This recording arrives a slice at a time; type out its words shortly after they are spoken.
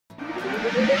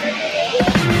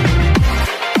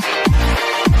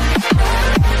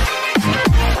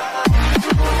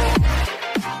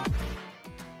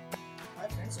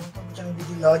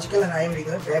Logical, and I am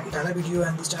Rigar back with another video,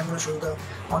 and this time I'm going to show you the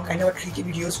one kind of a tricky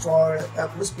videos for a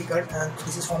Bluetooth speaker, and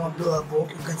this is from a boat.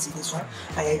 You can see this one.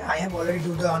 I have already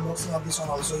do the unboxing of this one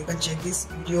also. You can check this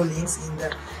video links in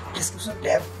the description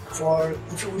tab for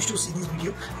if you wish to see this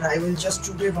video. And I will just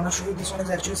today want to show you this one is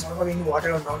actually surviving in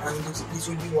water or not, and this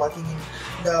will be working in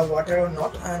the water or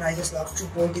not. And I just love to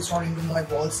pour this one into my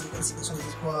balls. You can see this one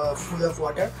is full of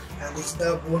water, and this is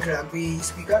the Boat-Rugby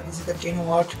speaker. This is the 10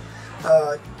 watt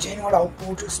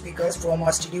output speakers from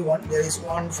our Steady one. There is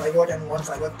one 5 watt and one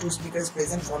 5 watt, two speakers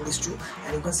present from these two,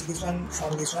 and you can see this one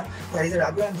from this one. There is a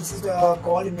rubber, and this is the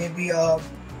call maybe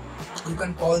you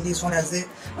can call this one as a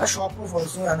shockproof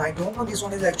also, and I don't know this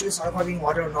one is actually surviving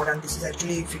water or not, and this is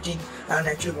actually fitting and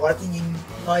actually working in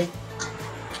my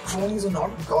phone is or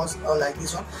not, because like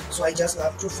this one. So I just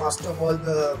have to first of all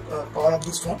the power of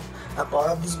this phone, power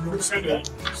of this Bluetooth speaker.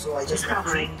 So I just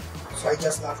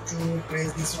have to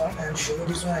press this one and show you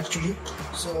this one actually.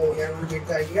 So here we get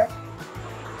the idea.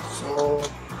 So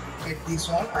get this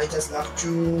one. I just have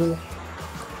to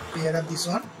pair up this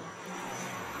one.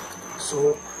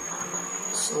 So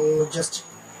just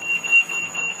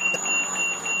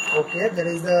okay, there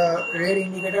is the red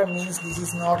indicator, means this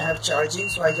is not have charging.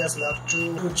 So I just have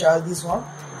to charge this one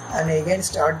and again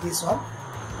start this one.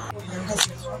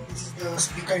 This is the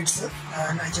speaker itself,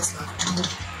 and I just have to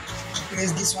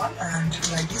press this one and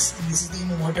like this. This is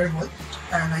the inverter bulb,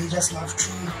 and I just have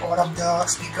to power up the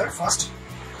speaker first.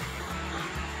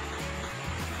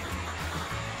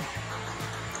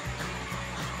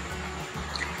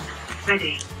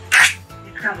 Ready.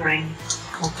 Discovering.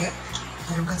 Okay,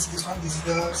 you can see this one. This is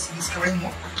the discovering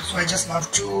mode. So I just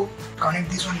have to connect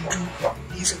this one into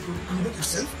this Bluetooth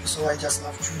itself. So I just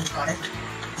have to connect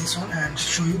this one and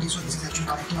show you this one. This is actually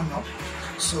connecting or not.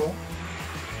 So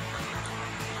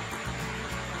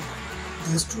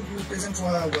there's two Bluetooth present for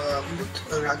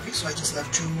Bluetooth Rugby. So I just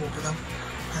have to open up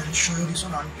and show you this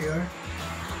one unpair.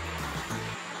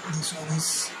 This one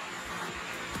is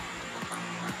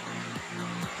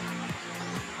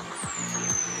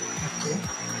okay.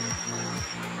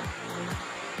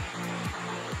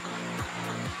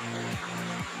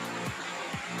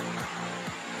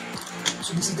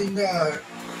 So this is in the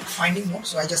finding mode.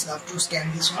 So I just have to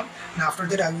scan this one, and after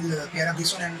that I will pair up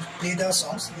this one and play the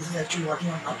songs. This is actually working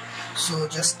or not. So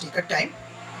just take a time,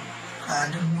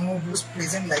 and no boost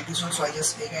present like this one. So I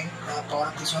just again power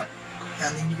up this one,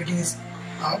 and the indicating is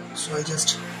out. So I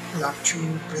just have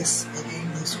to press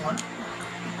again this one.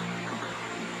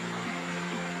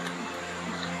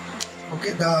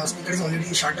 Okay, the speaker is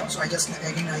already shut down. So I just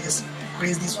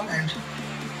press this one and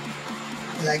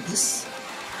like this.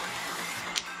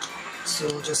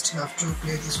 So just have to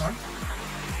play this one,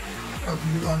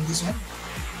 on this one.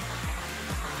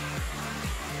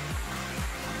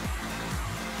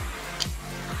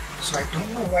 So I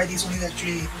don't know why this one is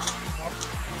actually not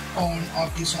on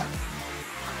off this one.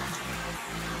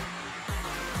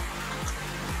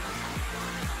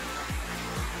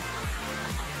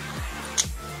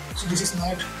 So this is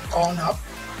not on up.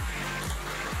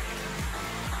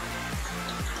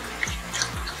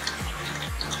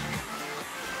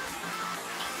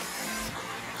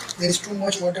 There is too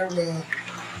much water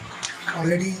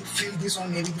already filled this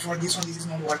one. Maybe for this one this is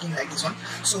not working like this one.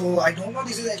 So I don't know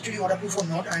this is actually waterproof or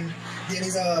not, and there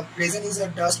is a present is a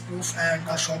dust proof and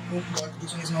a shock proof, but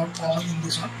this one is not on in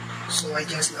this one. So I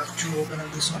just have to open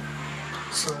up this one.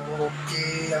 So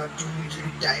okay, I have to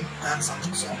little time and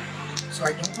something. So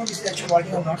I don't know this is actually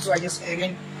working or not. So I just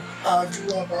again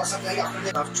do a power supply. After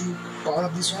that I have to power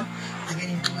up this one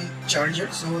again into my charger.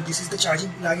 So this is the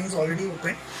charging plugin is already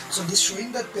open. So this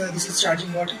showing that this is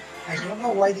charging water. I don't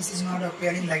know why this is not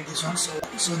appearing like this one. So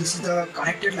this is the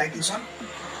connected like this one.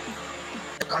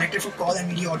 Connected for call and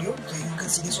media audio. So you can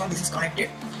see this one. This is connected.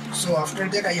 So after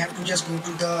that I have to just go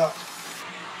to the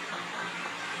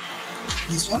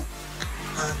this one.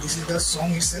 This is the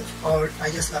song itself, or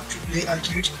I just have to play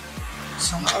alternate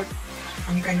song or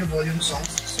any kind of volume songs.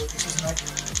 So this is not.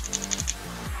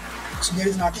 So there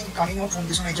is nothing coming out from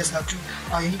this one. I just have to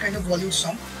any kind of volume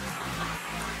song.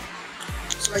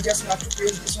 So I just have to play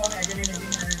this one again and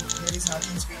again, and there is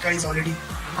nothing. Speaker is already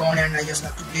gone, and I just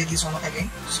have to play this one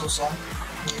again. So song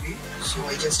maybe. So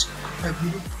I just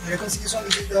Bluetooth. You can see this one.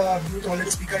 This is the Bluetooth already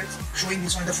speaker showing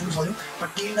this one the full volume,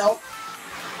 but till now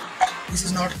this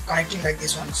is not connecting like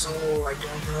this one. So I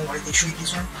don't know why they show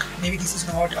this one. Maybe this is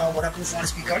not a waterproof one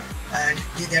speaker, and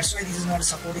that's why this is not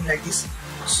supporting like this.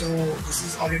 So this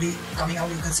is already coming out.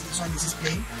 You can see this one. This is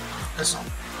playing the song.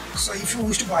 So if you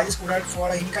wish to buy this product for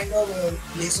any kind of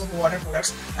place of water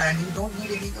products and you don't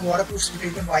need any waterproof speaker,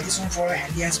 you can buy this one for a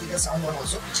handy and speaker sound one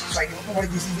also. So I don't know what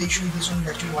this is the issue with this one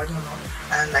actually working or not,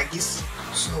 and like this.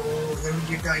 So here we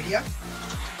get the idea.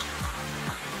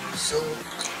 So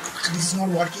this is not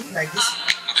working like this.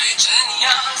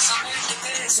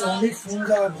 So only phone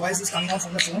the voice is coming out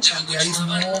from the phone and there is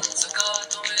no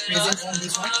present from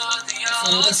this one.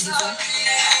 So you can see this one.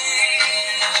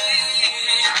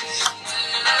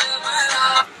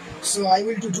 So I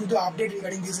will do the update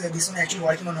regarding this one actually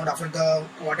working or not after the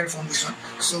water from this one.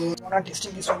 So when I'm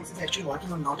testing this one, this is actually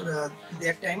working or not.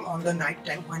 That time on the night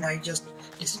time when I just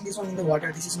testing this one in the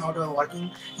water, this is not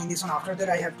working in this one. After that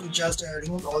I have to just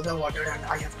remove all the water and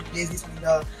I have to place this one in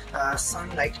the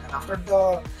sunlight, and after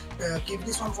the keep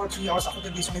this one for 3 hours. After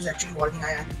that this one is actually working.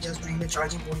 I am just doing the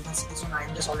charging port. You can see this one. I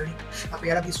am just already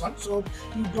paired up this one. So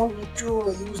you don't need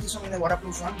to use this one in a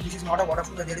waterproof one. This is not a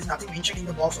waterproof. There is nothing mentioned in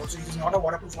the box also. This is not a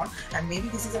waterproof one, and maybe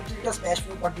this is actually a splash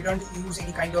proof, but we don't use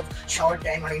any kind of shower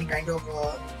tank or any kind of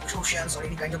oceans or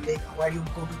any kind of lake where you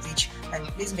go to beach. And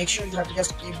please make sure you have to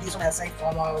just keep this one aside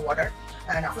from water.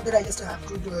 And after that I just have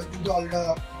to do all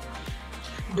the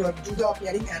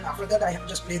pairing, and after that I have to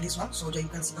just play this one. So you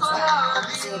can see this one.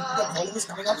 So the volume is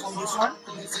coming up from this one.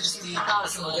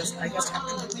 So I just have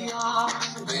to do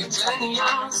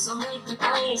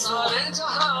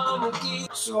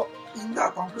So in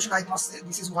the conclusion I must say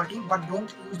this is working, but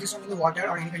don't use this one in the water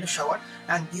or any kind of shower.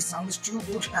 And this sound is too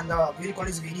good and the video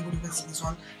quality is very good. You can see this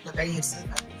one, the pairing itself.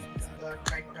 The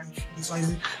try button, this one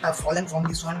is fallen from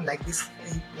this one like this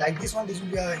one, this will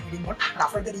be a hitting mode. And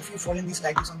after that if you fall in this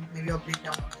like this one, maybe a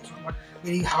breakdown of this one, but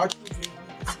very hard to break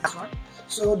this one.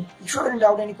 So if you have any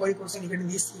doubt, any query, question regarding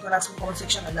this, you can ask me in the comment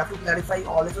section. I'll have to clarify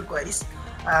all of your queries.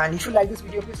 And if you like this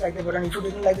video, please like the button. If you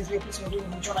didn't like this video, please note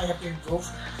which one I have to improve.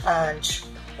 And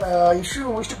if you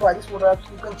wish to buy this product,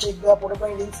 you can check the product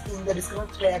buying links in the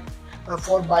description track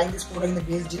for buying this product in the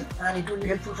base deal, and it will be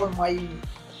helpful for my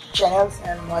channels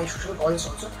and my social audience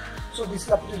also. So this is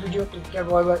up to this video. Take care.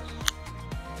 Bye bye.